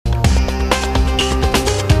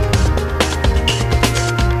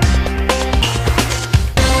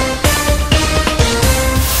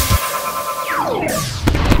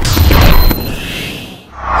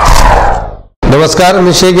नमस्कार,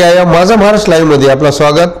 मी शेख याया. माझा महाराष्ट्र लाईव्ह मध्ये आपलं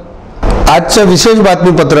स्वागत. आजचं विशेष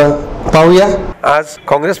बातमीपत्र पाहूया. आज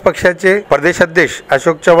काँग्रेस पक्षाचे प्रदेशाध्यक्ष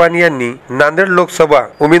अशोक चव्हाण यांनी नांदेड लोकसभा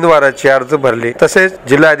उमेदवाराचे अर्ज भरले. तसेच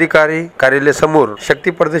जिल्हाधिकारी कार्यालय समोर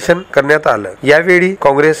शक्ती प्रदर्शन करण्यात आलं. यावेळी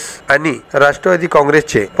काँग्रेस आणि राष्ट्रवादी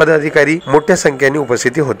काँग्रेसचे पदाधिकारी मोठ्या संख्येने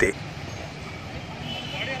उपस्थित होते.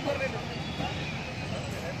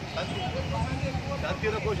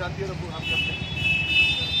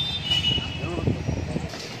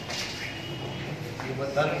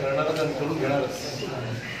 मतदान करणारच आणि करून घेणारच.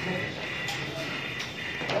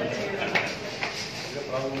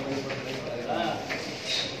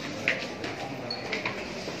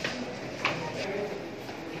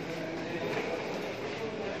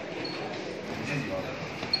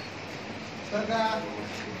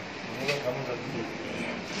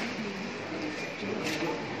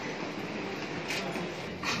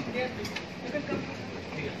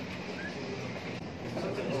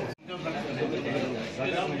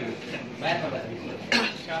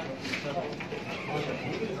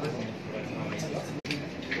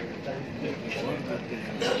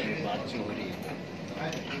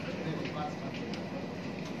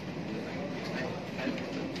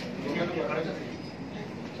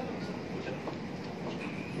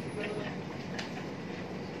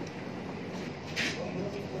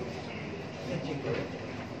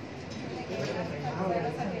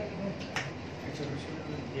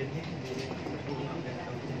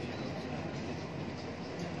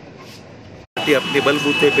 अपने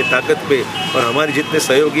बलबूते पे, ताकत पे और हमारे जितने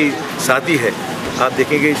सहयोगी साथी हैं, आप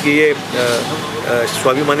देखेंगे कि ये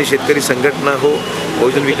स्वाभिमानी शेतकरी संगठन हो,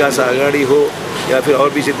 बहुजन विकास आघाड़ी हो, या फिर और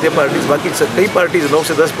भी जितने पार्टीज, बाकी कई पार्टीज, 9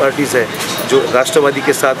 से 10 पार्टीज हैं जो राष्ट्रवादी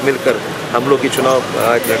के साथ मिलकर हम लोग ये चुनाव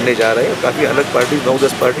आज लड़ने जा रहे हैं. काफ़ी अलग पार्टी,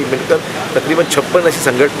 9-10 पार्टी मिलकर तकरीबन 56 ऐसी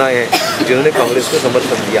संगठनाएँ हैं जिन्होंने कांग्रेस को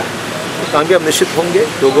समर्थन दिया. कामयाब निश्चित होंगे.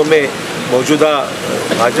 लोगों में मौजूदा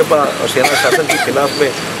भाजपा और सेना शासन के खिलाफ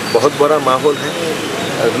में बहुत बड़ा माहौल है.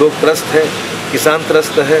 लोग त्रस्त है, किसान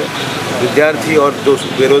त्रस्त है, विद्यार्थी और जो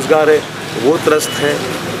बेरोजगार है वो त्रस्त है,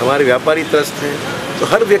 हमारे व्यापारी त्रस्त हैं. तो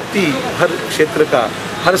हर व्यक्ति, हर क्षेत्र का,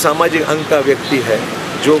 हर सामाजिक अंग का व्यक्ति है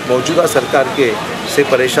जो मौजूदा सरकार के से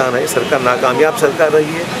परेशान है. सरकार नाकामयाब सरकार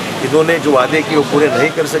रही है. इन्होंने जो वादे किए वो पूरे नहीं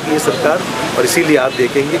कर सकी है सरकार, और इसीलिए आप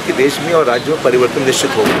देखेंगे कि देश में और राज्य में परिवर्तन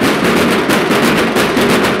निश्चित होगा.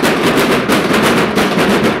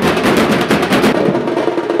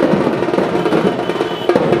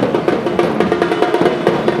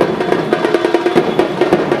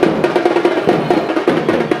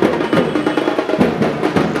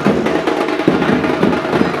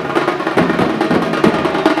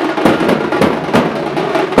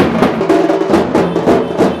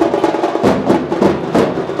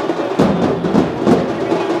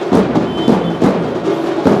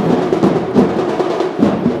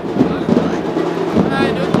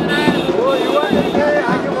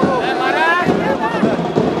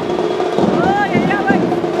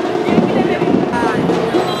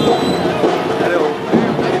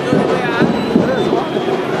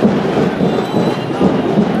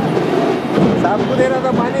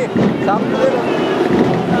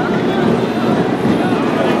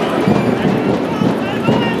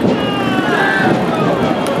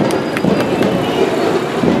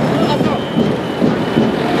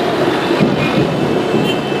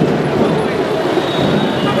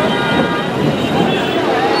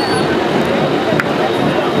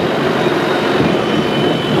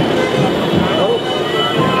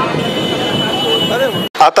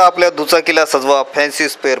 आता आपल्या दुचाकीला सजवा फॅन्सी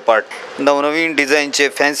स्पेअर पार्ट. नवनवीन डिझाईनचे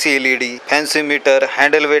fancy LED, fancy metre,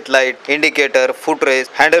 handle wait light, indicator,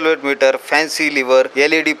 footrest, handle wait metre, fancy liver,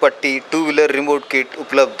 LED पट्टी, 2 व्हीलर रिमोट किट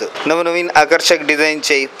उपलब्ध. नवनवीन आकर्षक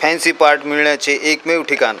डिझाईनचे फॅन्सी पार्ट मिळण्याचे एकमेव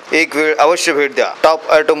ठिकाण. एक वेळ अवश्य भेट द्या. Top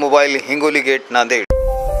automobile, Hingoli gate, Nanded.